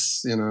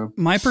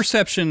my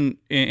perception,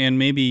 and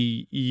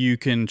maybe you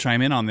can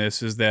chime in on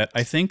this, is that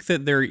I think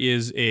that there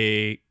is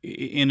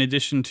in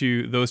addition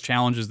to those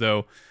challenges,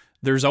 though,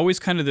 there's always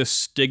kind of this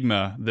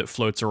stigma that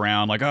floats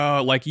around,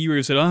 like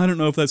you said, I don't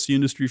know if that's the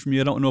industry for me.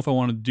 I don't know if I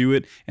want to do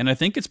it. And I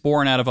think it's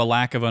born out of a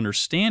lack of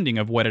understanding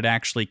of what it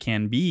actually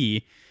can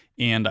be.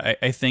 And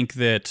I think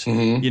that,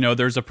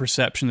 there's a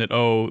perception that,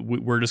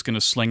 we're just going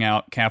to sling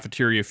out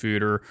cafeteria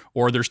food,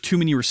 or there's too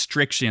many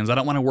restrictions. I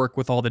don't want to work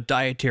with all the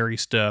dietary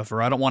stuff,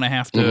 or I don't want to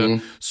have to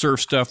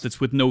serve stuff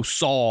that's with no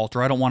salt,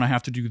 or I don't want to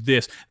have to do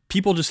this.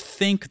 People just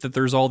think that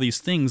there's all these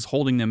things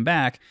holding them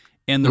back.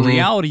 And the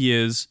reality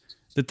is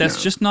that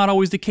that's just not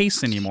always the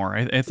case anymore.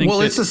 I think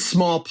it's a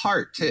small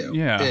part too.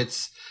 Yeah.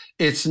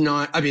 It's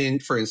not,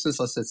 for instance,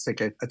 let's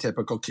take a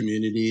typical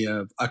community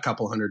of a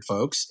couple hundred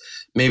folks.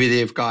 Maybe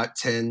they've got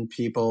 10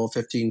 people,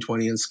 15,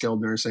 20 in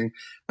skilled nursing.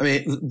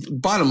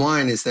 Bottom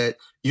line is that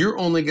you're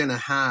only going to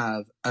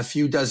have a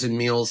few dozen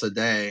meals a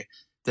day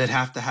that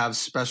have to have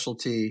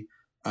specialty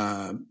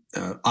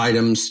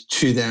items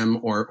to them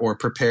or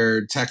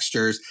prepared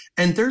textures.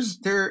 And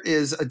there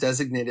is a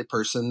designated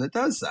person that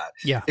does that.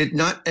 Yeah.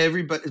 Not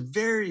everybody,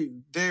 very,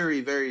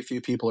 very, very few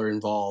people are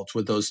involved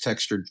with those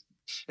textured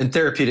and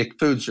therapeutic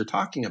foods you're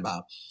talking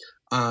about.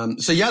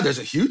 There's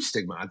a huge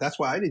stigma. That's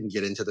why I didn't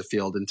get into the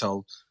field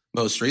until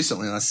most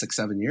recently, last 6,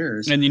 7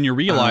 years. And then you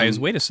realize,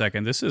 wait a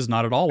second, this is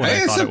not at all what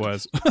I thought it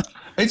was.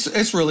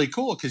 It's really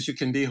cool because you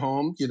can be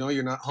home.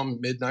 You're not home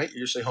at midnight.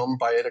 You're usually home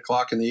by 8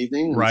 o'clock in the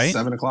evening, right?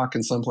 7 o'clock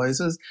in some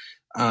places.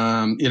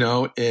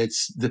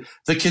 It's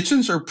the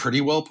kitchens are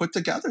pretty well put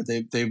together.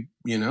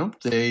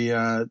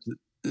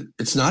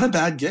 it's not a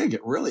bad gig.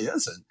 It really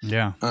isn't.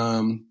 Yeah.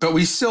 But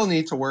we still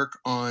need to work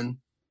on,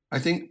 I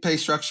think, pay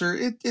structure.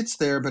 It's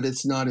there, but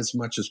it's not as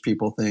much as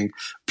people think.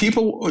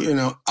 People,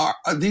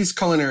 these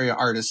culinary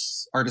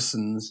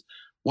artisans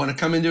want to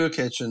come into a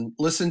kitchen,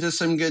 listen to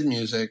some good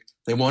music.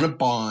 They want to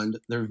bond.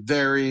 They're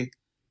very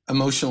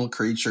emotional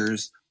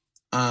creatures.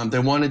 They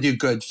want to do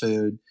good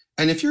food.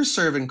 And if you're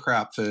serving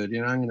crap food,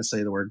 I'm going to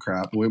say the word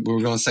crap. We're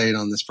going to say it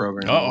on this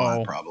program a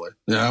lot, probably.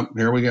 Yeah,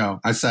 here we go.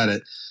 I said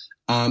it.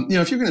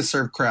 If you're going to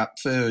serve crap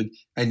food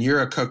and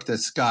you're a cook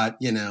that's got,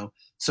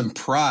 some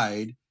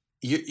pride,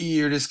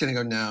 you're just going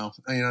to go, no,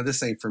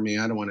 this ain't for me.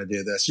 I don't want to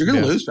do this. You're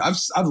going to lose.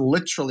 I've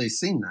literally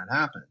seen that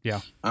happen. Yeah.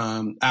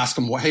 Ask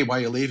them, hey, why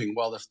are you leaving?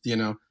 Well,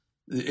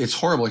 it's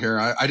horrible here.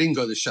 I didn't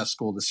go to chef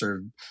school to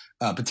serve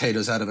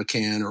potatoes out of a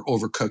can or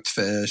overcooked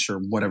fish or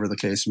whatever the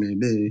case may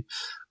be.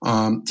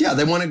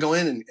 They want to go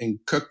in and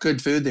cook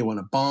good food. They want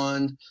to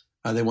bond.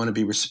 They want to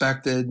be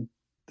respected.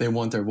 They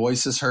want their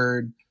voices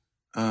heard.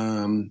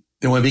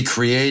 They want to be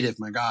creative.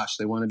 My gosh,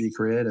 they want to be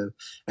creative.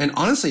 And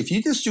honestly, if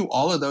you just do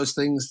all of those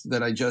things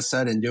that I just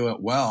said and do it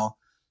well,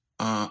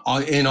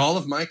 in all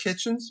of my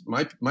kitchens,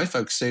 my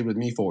folks stayed with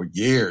me for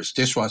years,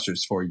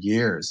 dishwashers for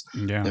years.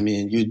 Yeah. I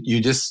mean,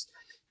 you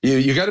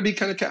got to be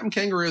kind of Captain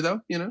Kangaroo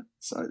though,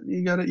 so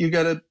you got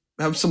to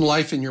have some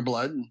life in your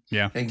blood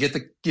and get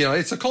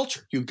it's a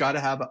culture. You've got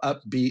to have an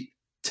upbeat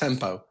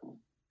tempo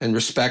and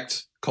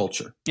respect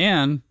culture.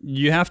 And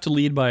you have to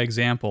lead by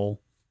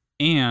example.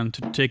 And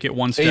to take it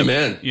one step,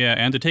 Amen.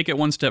 And to take it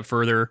one step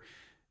further,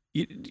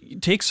 you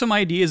take some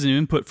ideas and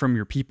input from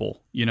your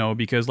people.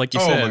 Because like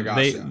you said,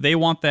 they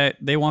want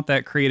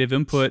that creative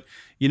input.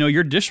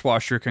 Your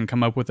dishwasher can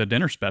come up with a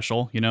dinner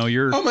special.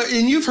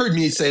 And you've heard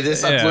me say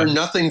this. I've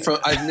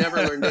never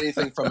learned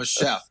anything from a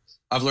chef.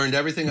 I've learned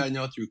everything I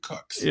know through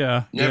cooks.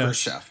 Yeah, never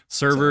chef.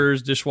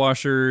 Servers,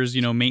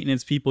 dishwashers,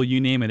 maintenance people,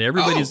 you name it.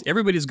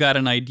 Everybody's got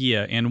an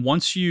idea, and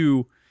once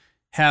you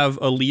have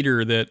a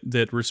leader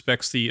that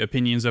respects the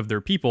opinions of their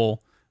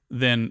people,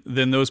 then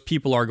those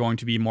people are going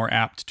to be more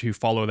apt to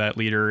follow that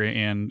leader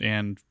and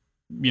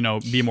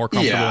be more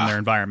comfortable in their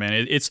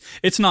environment.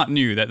 It's not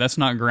new. That's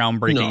not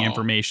groundbreaking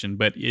information,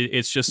 but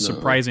it's just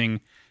surprising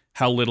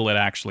how little it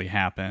actually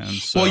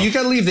happens. So. Well, you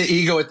got to leave the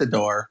ego at the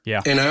door.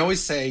 Yeah. And I always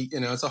say,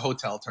 it's a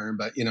hotel term,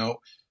 but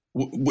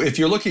if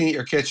you're looking at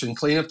your kitchen,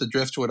 clean up the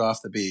driftwood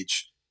off the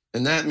beach,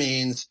 and that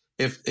means.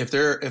 If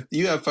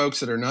you have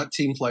folks that are not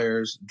team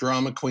players,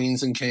 drama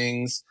queens and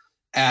kings,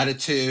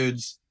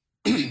 attitudes,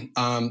 you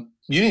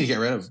need to get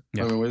rid of.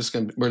 Yeah. I mean, we're just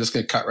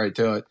gonna cut right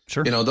to it.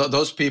 Sure.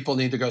 Those people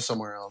need to go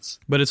somewhere else.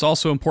 But it's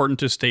also important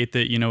to state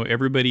that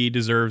everybody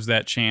deserves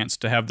that chance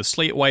to have the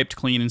slate wiped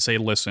clean and say,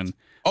 listen,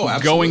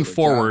 going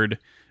forward,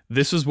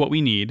 this is what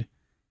we need,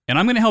 and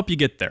I'm going to help you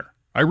get there.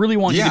 I really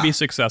want you to be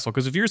successful,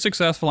 because if you're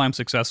successful, I'm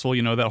successful.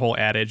 That whole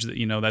adage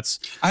that, that's...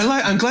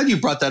 I'm glad you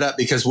brought that up,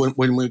 because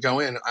when we go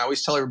in, I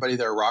always tell everybody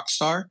they're a rock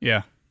star.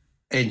 Yeah.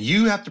 And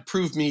you have to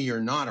prove me you're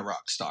not a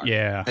rock star.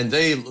 Yeah. And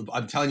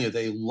I'm telling you,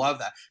 they love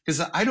that,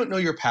 because I don't know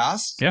your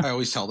past. Yeah. I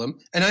always tell them,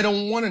 and I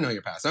don't want to know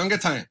your past. I don't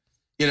got time.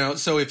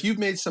 So if you've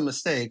made some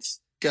mistakes,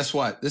 guess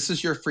what? This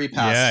is your free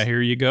pass. Yeah,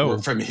 here you go.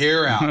 From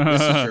here out,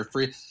 this is your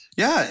free.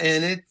 Yeah.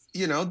 And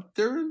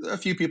there are a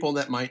few people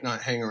that might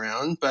not hang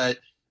around, but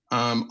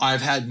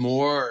I've had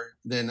more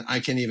than I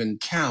can even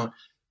count.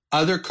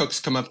 Other cooks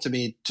come up to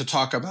me to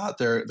talk about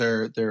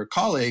their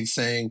colleagues,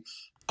 saying,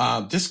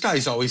 this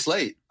guy's always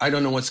late. I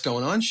don't know what's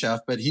going on,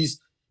 chef, but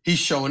he's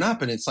showing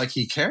up, and it's like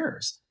he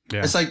cares.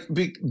 Yeah. It's like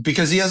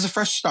because he has a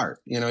fresh start.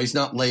 He's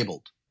not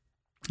labeled.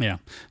 Yeah.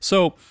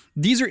 So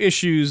these are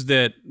issues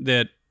that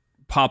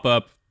pop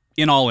up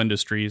in all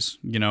industries,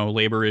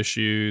 labor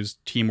issues,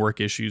 teamwork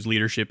issues,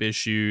 leadership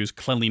issues,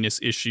 cleanliness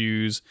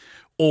issues,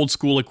 old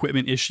school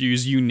equipment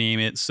issues, you name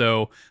it.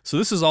 So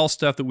this is all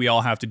stuff that we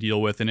all have to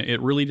deal with. And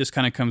it really just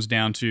kind of comes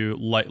down to,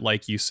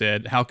 like you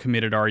said, how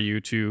committed are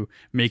you to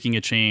making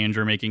a change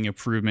or making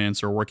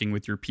improvements or working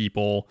with your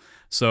people?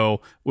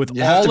 So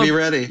you have to be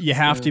ready. You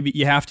have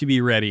to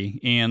be ready.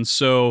 And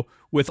so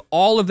with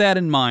all of that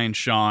in mind,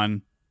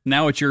 Sean,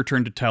 now it's your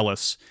turn to tell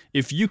us,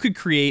 if you could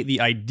create the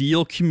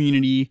ideal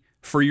community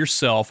for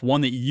yourself,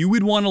 one that you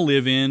would want to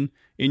live in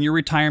your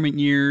retirement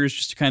years,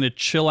 just to kind of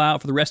chill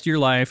out for the rest of your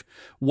life,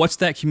 what's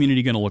that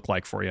community going to look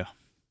like for you?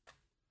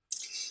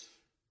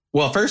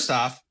 Well, first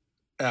off,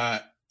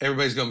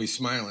 everybody's going to be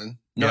smiling,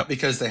 not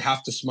because they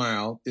have to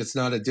smile. It's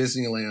not a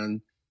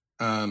Disneyland,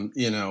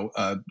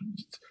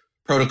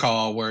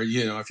 protocol where,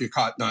 if you're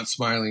caught not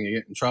smiling, you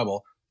get in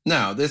trouble.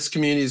 No, this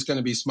community is going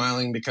to be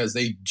smiling because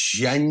they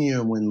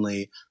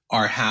genuinely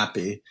are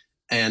happy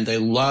and they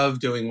love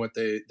doing what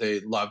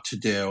they love to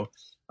do.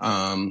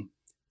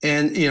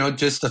 And,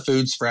 just the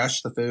food's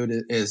fresh. The food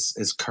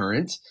is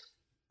current.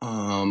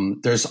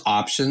 There's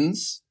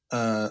options.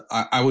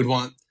 I would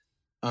want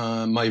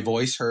my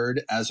voice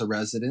heard as a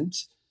resident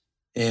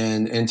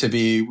and to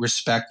be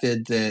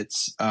respected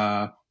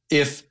that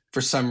if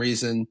for some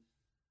reason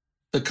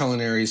the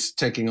culinary's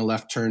taking a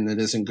left turn that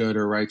isn't good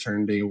or right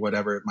turn being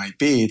whatever it might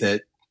be,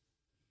 that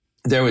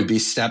there would be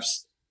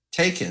steps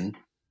taken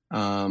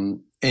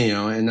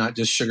and not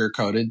just sugar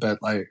coated, but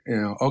like,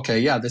 okay,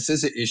 yeah, this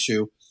is an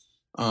issue.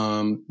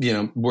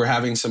 We're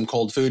having some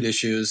cold food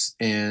issues,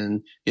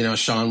 and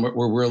Sean,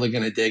 we're really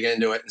going to dig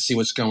into it and see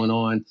what's going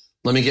on.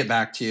 Let me get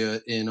back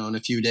to you on a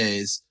few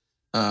days,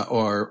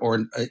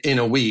 or in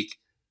a week.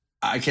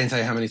 I can't tell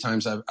you how many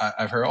times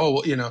I've heard,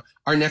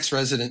 our next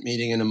resident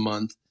meeting in a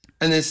month.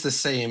 And it's the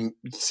same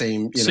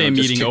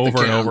meeting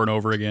over and over and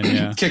over again.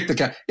 Yeah. Kick the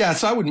cat. Yeah.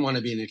 So I wouldn't want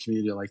to be in a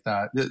community like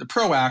that. The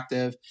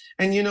proactive.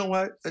 And you know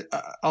what?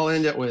 I'll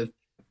end it with,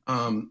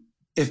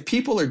 if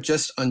people are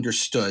just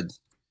understood,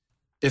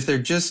 if they're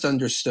just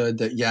understood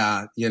that,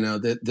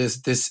 that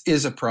this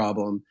is a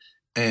problem,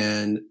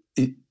 and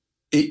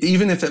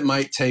even if it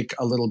might take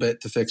a little bit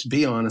to fix,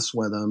 be honest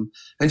with them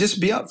and just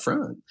be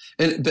upfront.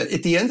 But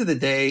at the end of the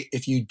day,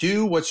 if you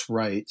do what's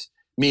right,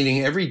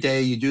 meaning every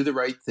day you do the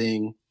right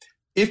thing,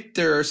 if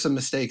there are some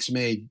mistakes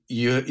made,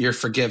 you're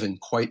forgiven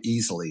quite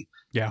easily.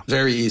 Yeah.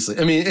 Very easily.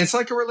 I mean, it's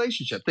like a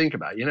relationship. Think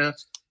about it.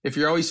 If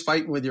you're always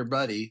fighting with your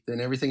buddy, then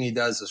everything he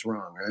does is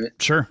wrong, right?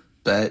 Sure.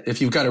 But if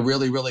you've got a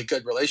really, really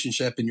good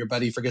relationship and your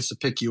buddy forgets to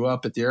pick you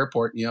up at the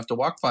airport and you have to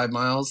walk 5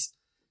 miles,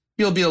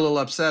 you'll be a little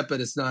upset,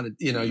 but it's not,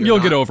 you'll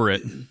get over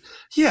it.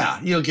 Yeah.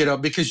 You'll get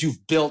over because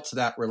you've built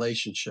that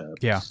relationship.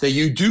 Yeah. That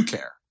you do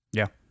care.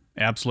 Yeah,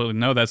 absolutely.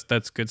 No,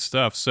 that's good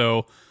stuff.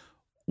 So,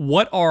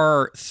 what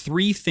are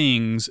 3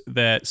 things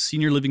that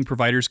senior living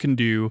providers can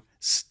do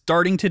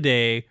starting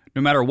today,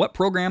 no matter what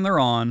program they're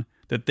on,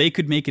 that they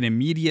could make an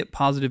immediate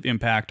positive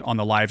impact on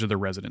the lives of their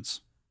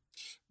residents?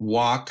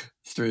 Walk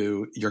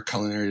through your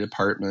culinary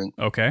department.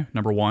 Okay,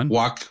 number 1.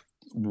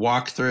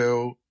 Walk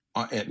through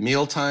at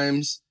meal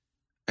times,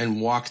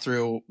 and walk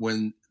through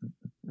when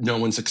no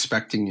one's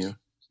expecting you.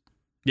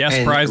 Yeah,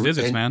 surprise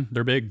visits, man.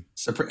 They're big.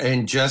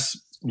 And just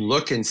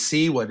look and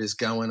see what is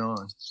going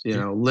on,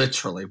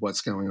 literally what's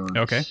going on.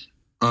 Okay.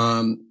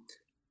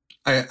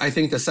 I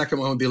think the second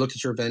one would be look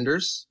at your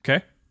vendors.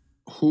 Okay.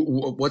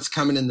 What's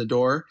coming in the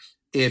door.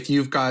 If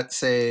you've got,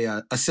 say,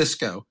 a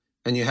Cisco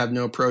and you have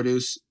no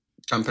produce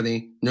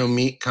company, no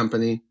meat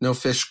company, no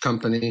fish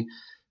company,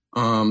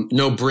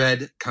 no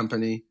bread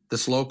company,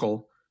 this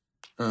local,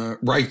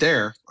 right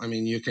there, I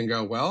mean, you can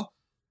go, well,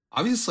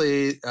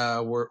 obviously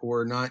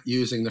we're not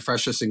using the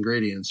freshest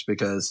ingredients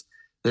because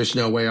there's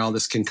no way all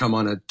this can come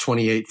on a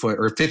 28-foot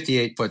or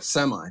 58-foot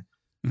semi.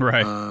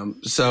 Right.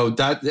 So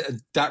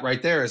that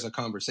right there is a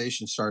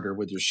conversation starter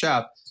with your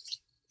chef.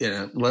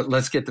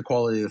 Let's get the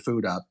quality of the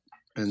food up,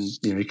 and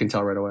you can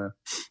tell right away.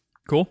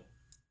 Cool.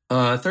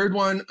 Third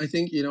one, I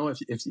think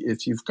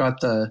if you've got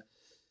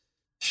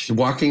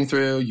walking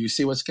through, you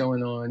see what's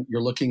going on,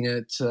 you're looking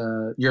at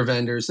your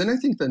vendors. Then I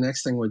think the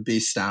next thing would be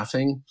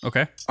staffing.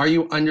 Okay. Are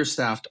you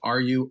understaffed? Are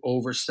you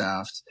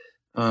overstaffed?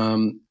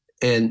 And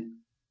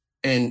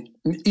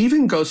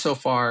even go so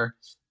far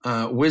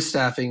with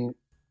staffing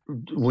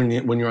when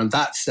you're on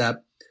that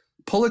step,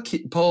 pull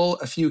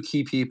a few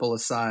key people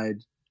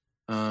aside,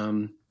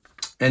 and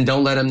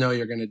don't let them know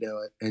you're going to do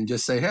it, and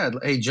just say,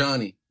 hey,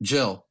 Johnny,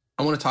 Jill,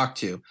 I want to talk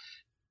to you.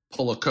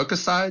 Pull a cook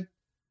aside,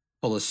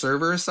 pull a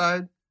server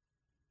aside,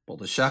 pull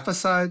the chef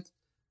aside,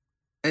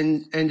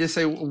 and just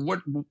say,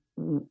 what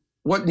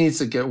needs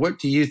to get? What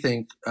do you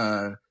think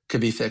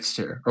could be fixed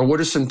here, or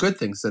what are some good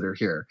things that are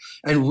here,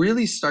 and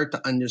really start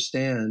to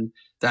understand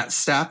that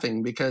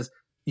staffing, because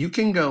you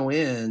can go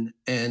in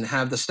and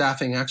have the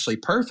staffing actually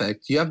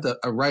perfect. You have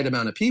a right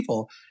amount of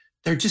people.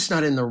 They're just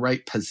not in the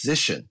right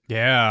position.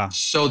 Yeah.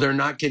 So they're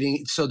not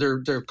getting, so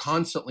they're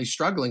constantly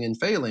struggling and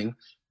failing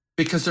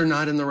because they're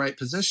not in the right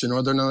position,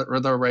 or they're not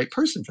the right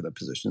person for the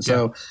position.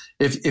 So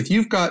if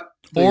you've got,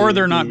 or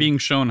they're not being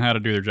shown how to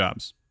do their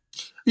jobs.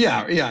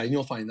 Yeah, and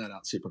you'll find that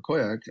out super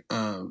quick.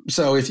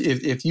 So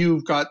if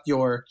you've got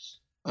your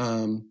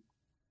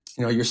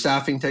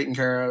staffing taken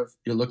care of,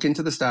 you look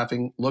into the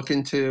staffing, look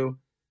into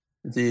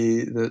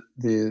the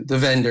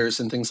vendors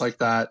and things like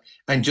that,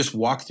 and just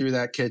walk through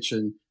that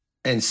kitchen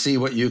and see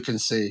what you can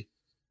see.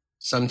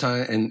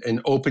 Sometime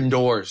and open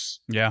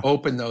doors. Yeah.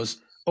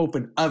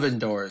 Open oven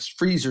doors,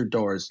 freezer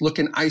doors, look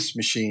in ice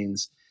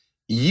machines.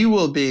 You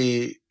will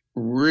be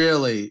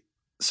really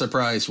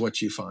surprised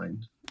what you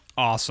find.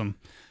 Awesome.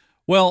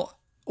 Well,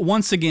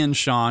 once again,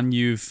 Sean,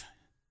 you've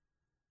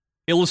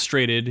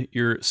illustrated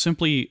your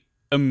simply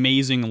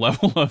amazing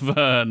level of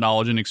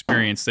knowledge and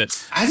experience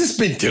that I've just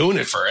been doing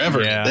it forever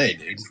today,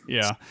 dude.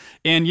 Yeah.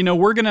 And,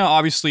 we're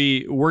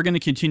going to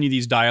continue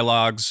these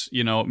dialogues,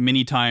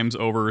 many times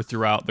over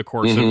throughout the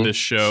course of this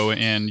show.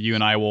 And you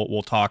and I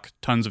will talk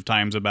tons of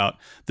times about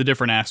the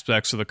different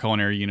aspects of the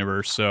culinary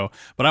universe. So,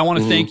 but I want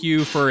to thank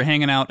you for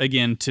hanging out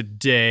again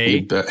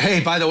today. Hey,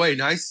 by the way,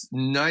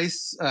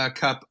 nice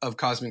cup of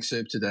cosmic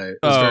soup today.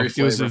 It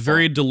was a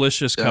very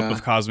delicious cup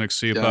of cosmic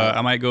soup.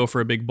 I might go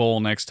for a big bowl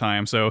next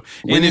time. So,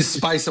 we're going to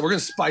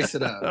spice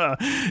it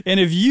up. And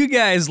if you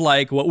guys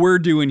like what we're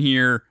doing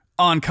here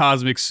on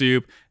Cosmic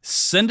Soup.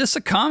 Send us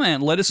a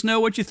comment. Let us know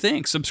what you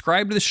think.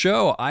 Subscribe to the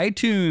show.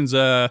 iTunes,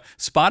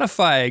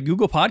 Spotify,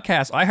 Google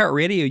Podcasts,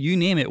 iHeartRadio, you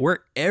name it. We're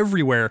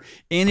everywhere.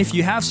 And if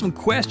you have some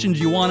questions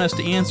you want us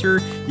to answer,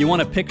 you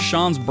want to pick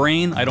Sean's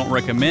brain, I don't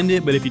recommend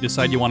it, but if you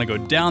decide you want to go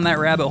down that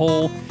rabbit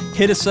hole,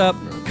 hit us up.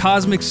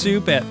 Cosmic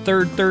Soup at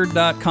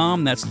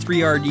thirdthird.com. That's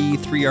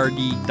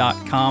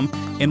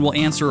 3rd3rd.com. And we'll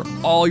answer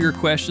all your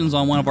questions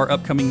on one of our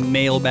upcoming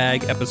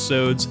mailbag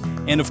episodes.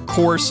 And of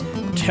course,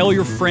 tell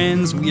your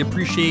friends. We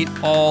appreciate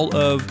all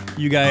of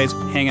you guys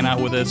hanging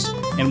out with us.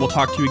 And we'll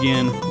talk to you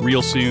again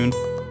real soon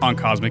on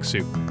Cosmic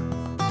Soup.